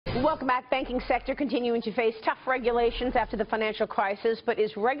Welcome back. Banking sector continuing to face tough regulations after the financial crisis, but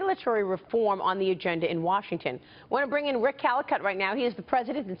is regulatory reform on the agenda in Washington? I want to bring in Rick Callicutt right now. He is the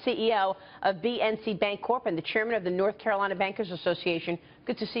president and CEO of BNC Bancorp and the chairman of the North Carolina Bankers Association.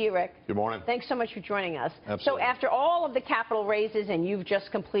 Good to see you, Rick. Good morning. Thanks so much for joining us. Absolutely. So after all of the capital raises, and you've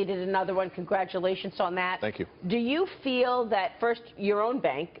just completed another one, congratulations on that. Thank you. Do you feel that, first, your own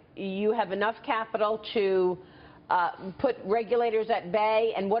bank, you have enough capital to put regulators at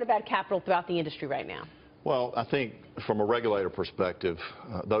bay, and what about capital throughout the industry right now? Well, I think from a regulator perspective,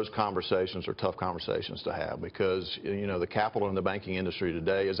 those conversations are tough conversations to have because, you know, the capital in the banking industry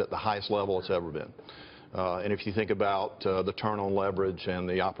today is at the highest level it's ever been. And if you think about the turn on leverage and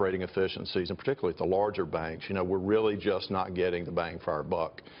the operating efficiencies, and particularly at the larger banks, you know, we're really just not getting the bang for our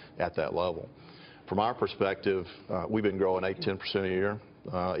buck at that level. From our perspective, we've been growing 8–10% a year.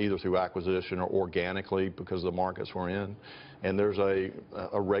 Either through acquisition or organically because of the markets we're in. And there's a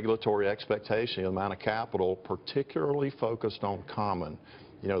regulatory expectation, the amount of capital, particularly focused on common.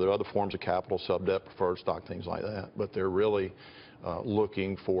 You know, there are other forms of capital, sub-debt, preferred stock, things like that, but they're really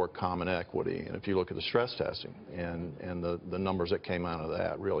looking for common equity. And if you look at the stress testing and the numbers that came out of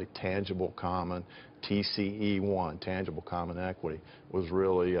that, really tangible common, TCE1, tangible common equity, was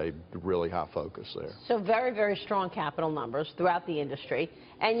really a high focus there. So very, very strong capital numbers throughout the industry,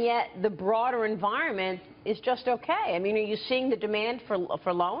 and yet the broader environment is just okay. I mean, are you seeing the demand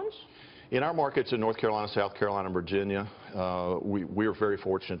for loans? In our markets in North Carolina, South Carolina, and Virginia, we're very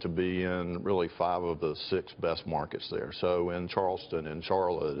fortunate to be in really 5 of the 6 best markets there. So in Charleston, in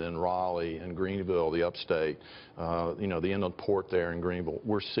Charlotte, in Raleigh, in Greenville, the upstate, you know, the inland port there in Greenville,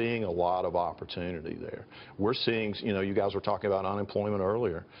 we're seeing a lot of opportunity there. We're seeing, you know, you guys were talking about unemployment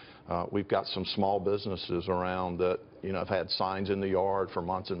earlier. We've got some small businesses around that, you know, have had signs in the yard for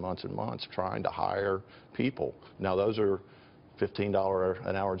months and months and months trying to hire people. Now, those are $15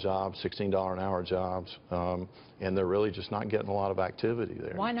 an hour jobs, $16 an hour jobs, and they're really just not getting a lot of activity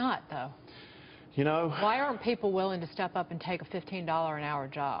there. Why not, though? You know, why aren't people willing to step up and take a $15 an hour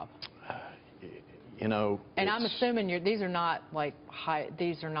job? You know, and I'm assuming these are not like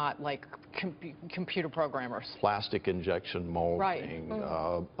computer programmers. Plastic injection molding,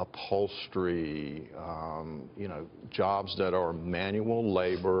 right. Upholstery, you know, jobs that are manual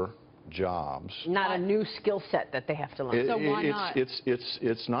labor jobs. Not a new skill set that they have to learn. So why not?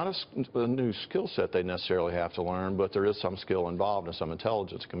 It's not a new skill set they necessarily have to learn, but there is some skill involved and some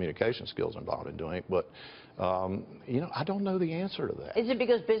intelligence, communication skills involved in doing it. But, you know, I don't know the answer to that. Is it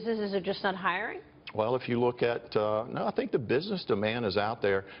because businesses are just not hiring? Well, if you look at, no, I think the business demand is out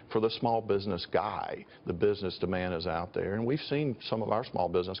there for the small business guy. The business demand is out there. And we've seen some of our small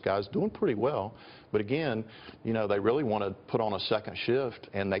business guys doing pretty well. But again, you know, they really want to put on a second shift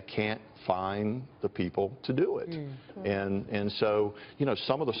and they can't find the people to do it. And so, you know,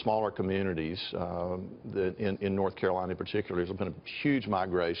 some of the smaller communities in North Carolina in particular, there's been a huge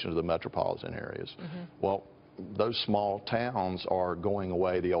migration to the metropolitan areas. Well, those small towns are going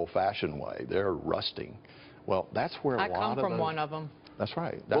away the old-fashioned way. They're rusting. Well, that's where I come from one of them. That's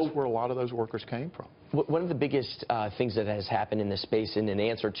right. That's where a lot of those workers came from. One of the biggest things that has happened in this space in an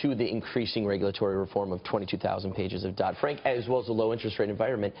answer to the increasing regulatory reform of 22,000 pages of Dodd-Frank, as well as the low interest rate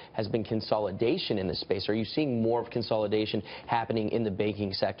environment, has been consolidation in this space. Are you seeing more of consolidation happening in the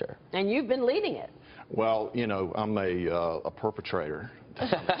banking sector? And you've been leading it. Well, you know, I'm a perpetrator.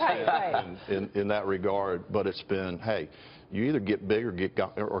 Right. In that regard, but it's been, hey, you either get big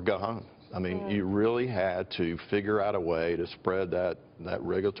or go home. I mean, you really had to figure out a way to spread that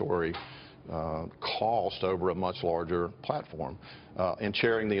regulatory cost over a much larger platform. And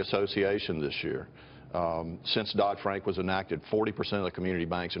chairing the association this year, since Dodd-Frank was enacted, 40% of the community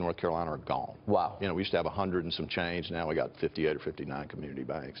banks in North Carolina are gone. Wow. You know, we used to have 100 and some change. Now we got 58 or 59 community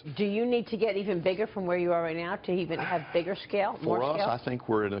banks. Do you need to get even bigger from where you are right now to even have bigger scale, more scale? For us, I think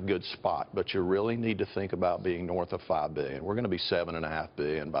we're in a good spot, but you really need to think about being north of $5 billion. We're going to be $7.5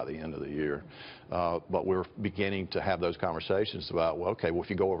 billion by the end of the year, but we're beginning to have those conversations about, well, okay, well, if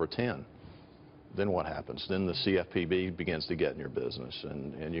you go over 10, then what happens? Then the CFPB begins to get in your business,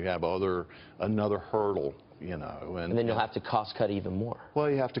 and you have another hurdle, you know. And then you'll have to cost cut even more. Well,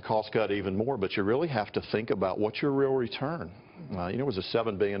 you have to cost cut even more, but you really have to think about what's your real return. You know, it was a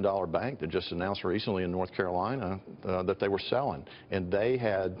 $7 billion bank that just announced recently in North Carolina that they were selling, and they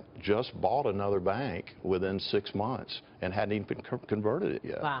had just bought another bank within 6 months and hadn't even converted it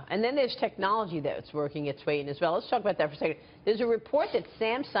yet. Wow. And then there's technology that's working its way in as well. Let's talk about that for a second. There's a report that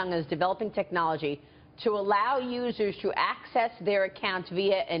Samsung is developing technology to allow users to access their accounts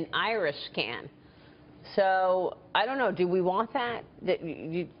via an iris scan. So, I don't know, do we want that?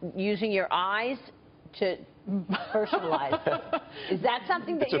 Using your eyes to personalized. Is that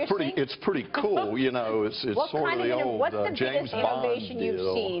something that you're seeing? It's pretty cool, you know. It's sort of the old what's the James biggest Bond innovation deal.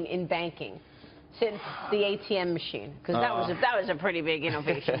 you've seen in banking since the ATM machine? Because that was a pretty big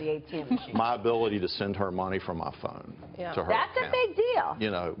innovation, the ATM machine. My ability to send her money from my phone to her That's account. a big deal.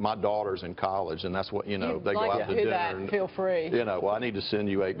 You know, my daughter's in college, and that's what, you know, they go like out to to do dinner. that, And, feel free. You know, well, I need to send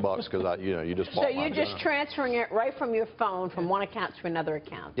you $8 because you just bought So my you're just dinner. transferring it right from your phone from one account to another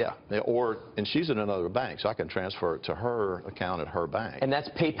account. Yeah, and she's in another bank, so I can transfer it to her account at her bank. And that's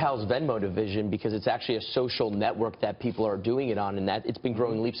PayPal's Venmo division, because it's actually a social network that people are doing it on, and that it's been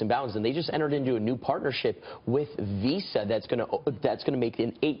growing leaps and bounds. And they just entered into a new partnership with Visa that's going to make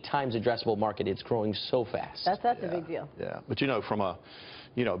an 8 times addressable market. It's growing so fast. That's a big deal. Yeah, but you know, from a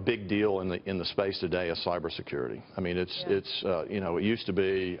big deal in the space today is cybersecurity. I mean, it's you know, it used to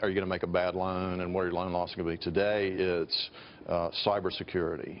be, are you going to make a bad loan and what are your loan losses going to be? Today, it's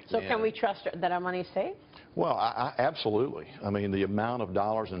cybersecurity. So can we trust that our money's safe? Well, absolutely. I mean, the amount of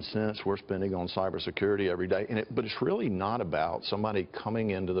dollars and cents we're spending on cybersecurity every day, but it's really not about somebody coming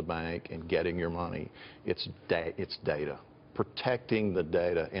into the bank and getting your money. It's data. Protecting the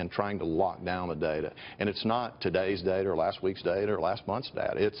data and trying to lock down the data. And it's not today's data or last week's data or last month's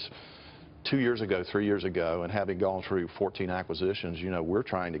data. It's 2 years ago, 3 years ago, and having gone through 14 acquisitions, you know, we're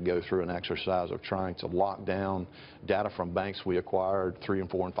trying to go through an exercise of trying to lock down data from banks we acquired 3 and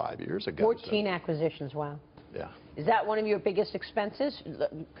 4 and 5 years ago. 14 acquisitions, wow. Yeah. Is that one of your biggest expenses,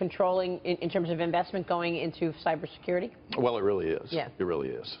 controlling in terms of investment going into cybersecurity? Well, it really is. Yeah. It really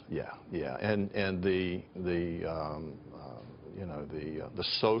is. Yeah, yeah. And the you know, the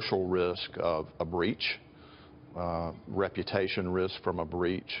social risk of a breach, reputation risk from a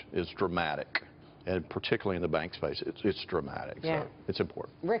breach is dramatic, and particularly in the bank space, it's dramatic. Yeah. So it's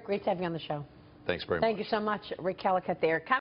important. Rick, great to have you on the show. Thanks very much. Thank you so much, Rick Callicutt there.